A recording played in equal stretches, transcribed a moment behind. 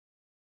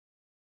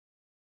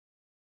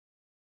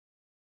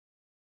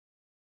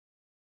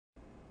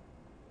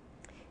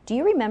Do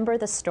you remember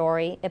the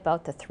story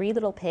about the three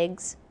little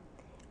pigs?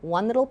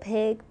 One little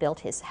pig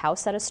built his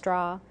house out of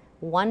straw,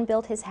 one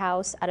built his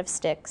house out of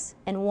sticks,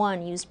 and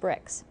one used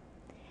bricks.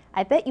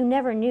 I bet you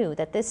never knew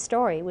that this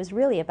story was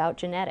really about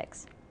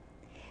genetics.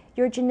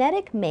 Your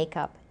genetic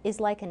makeup is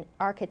like an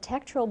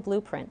architectural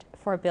blueprint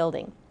for a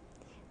building.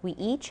 We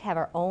each have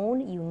our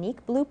own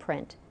unique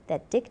blueprint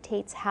that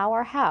dictates how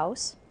our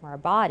house, or our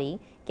body,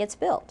 gets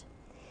built.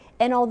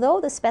 And although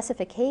the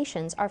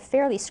specifications are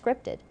fairly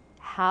scripted,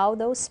 how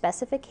those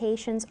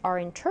specifications are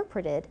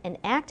interpreted and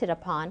acted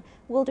upon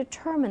will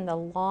determine the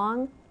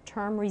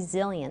long-term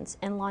resilience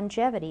and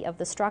longevity of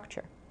the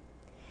structure.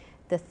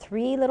 The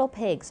three little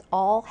pigs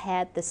all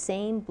had the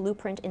same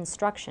blueprint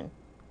instruction: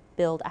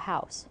 build a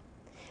house.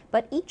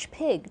 But each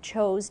pig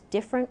chose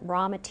different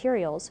raw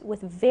materials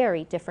with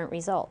very different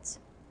results.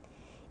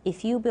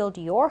 If you build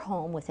your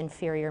home with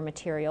inferior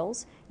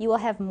materials, you will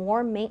have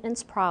more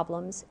maintenance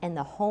problems and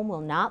the home will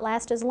not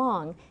last as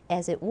long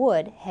as it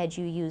would had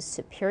you used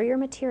superior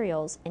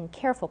materials and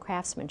careful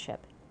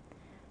craftsmanship.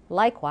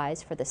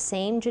 Likewise, for the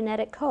same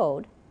genetic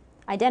code,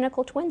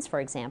 identical twins for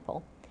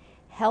example,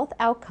 health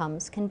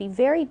outcomes can be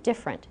very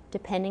different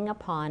depending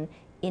upon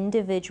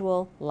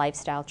individual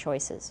lifestyle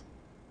choices.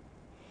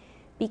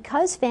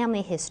 Because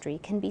family history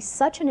can be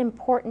such an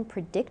important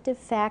predictive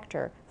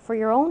factor for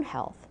your own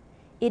health,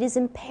 it is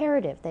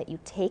imperative that you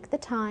take the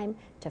time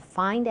to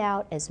find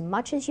out as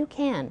much as you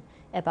can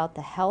about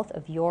the health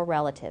of your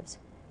relatives,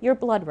 your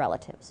blood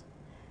relatives.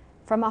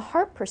 From a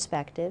heart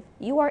perspective,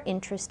 you are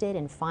interested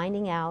in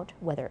finding out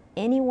whether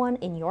anyone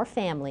in your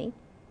family,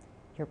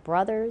 your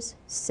brothers,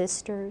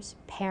 sisters,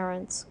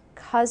 parents,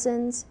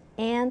 cousins,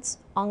 aunts,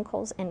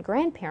 uncles, and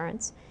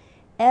grandparents,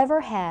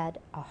 ever had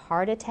a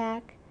heart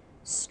attack,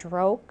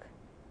 stroke,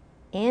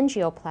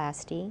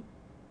 angioplasty,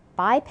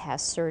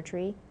 bypass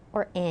surgery,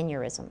 or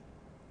aneurysm.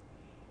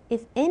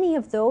 If any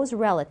of those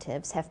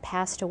relatives have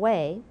passed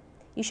away,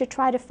 you should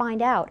try to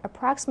find out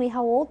approximately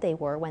how old they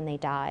were when they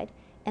died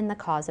and the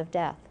cause of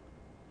death.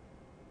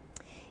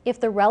 If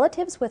the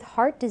relatives with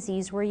heart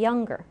disease were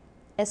younger,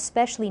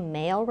 especially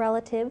male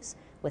relatives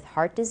with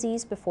heart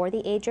disease before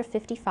the age of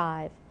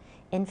 55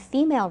 and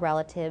female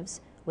relatives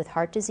with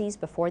heart disease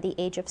before the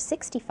age of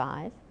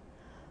 65,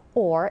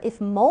 or if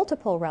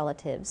multiple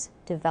relatives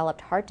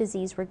developed heart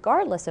disease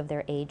regardless of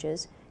their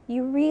ages,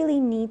 you really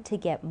need to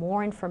get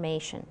more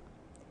information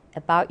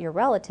about your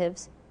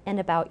relatives and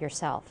about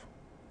yourself.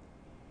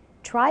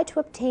 Try to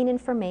obtain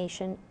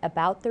information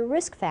about the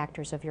risk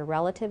factors of your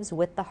relatives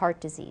with the heart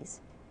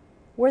disease.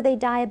 Were they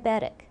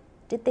diabetic?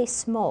 Did they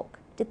smoke?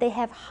 Did they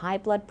have high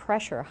blood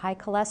pressure, high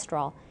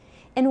cholesterol?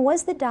 And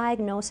was the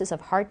diagnosis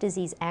of heart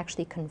disease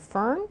actually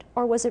confirmed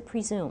or was it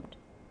presumed?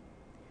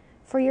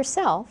 For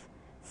yourself,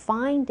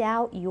 find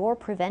out your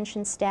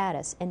prevention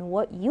status and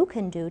what you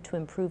can do to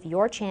improve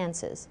your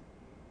chances.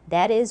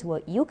 That is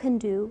what you can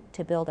do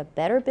to build a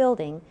better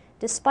building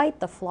despite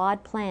the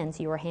flawed plans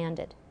you were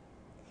handed.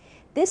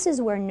 This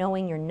is where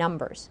knowing your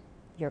numbers,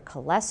 your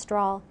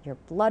cholesterol, your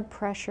blood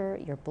pressure,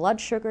 your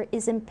blood sugar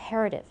is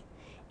imperative,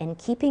 and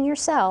keeping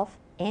yourself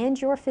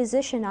and your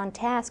physician on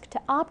task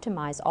to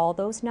optimize all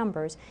those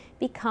numbers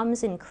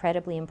becomes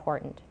incredibly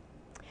important.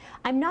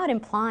 I'm not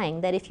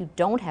implying that if you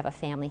don't have a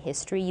family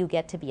history, you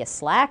get to be a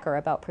slacker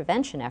about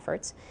prevention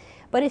efforts,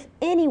 but if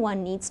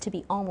anyone needs to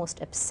be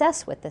almost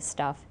obsessed with this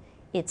stuff,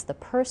 it's the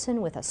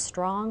person with a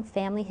strong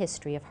family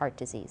history of heart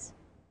disease.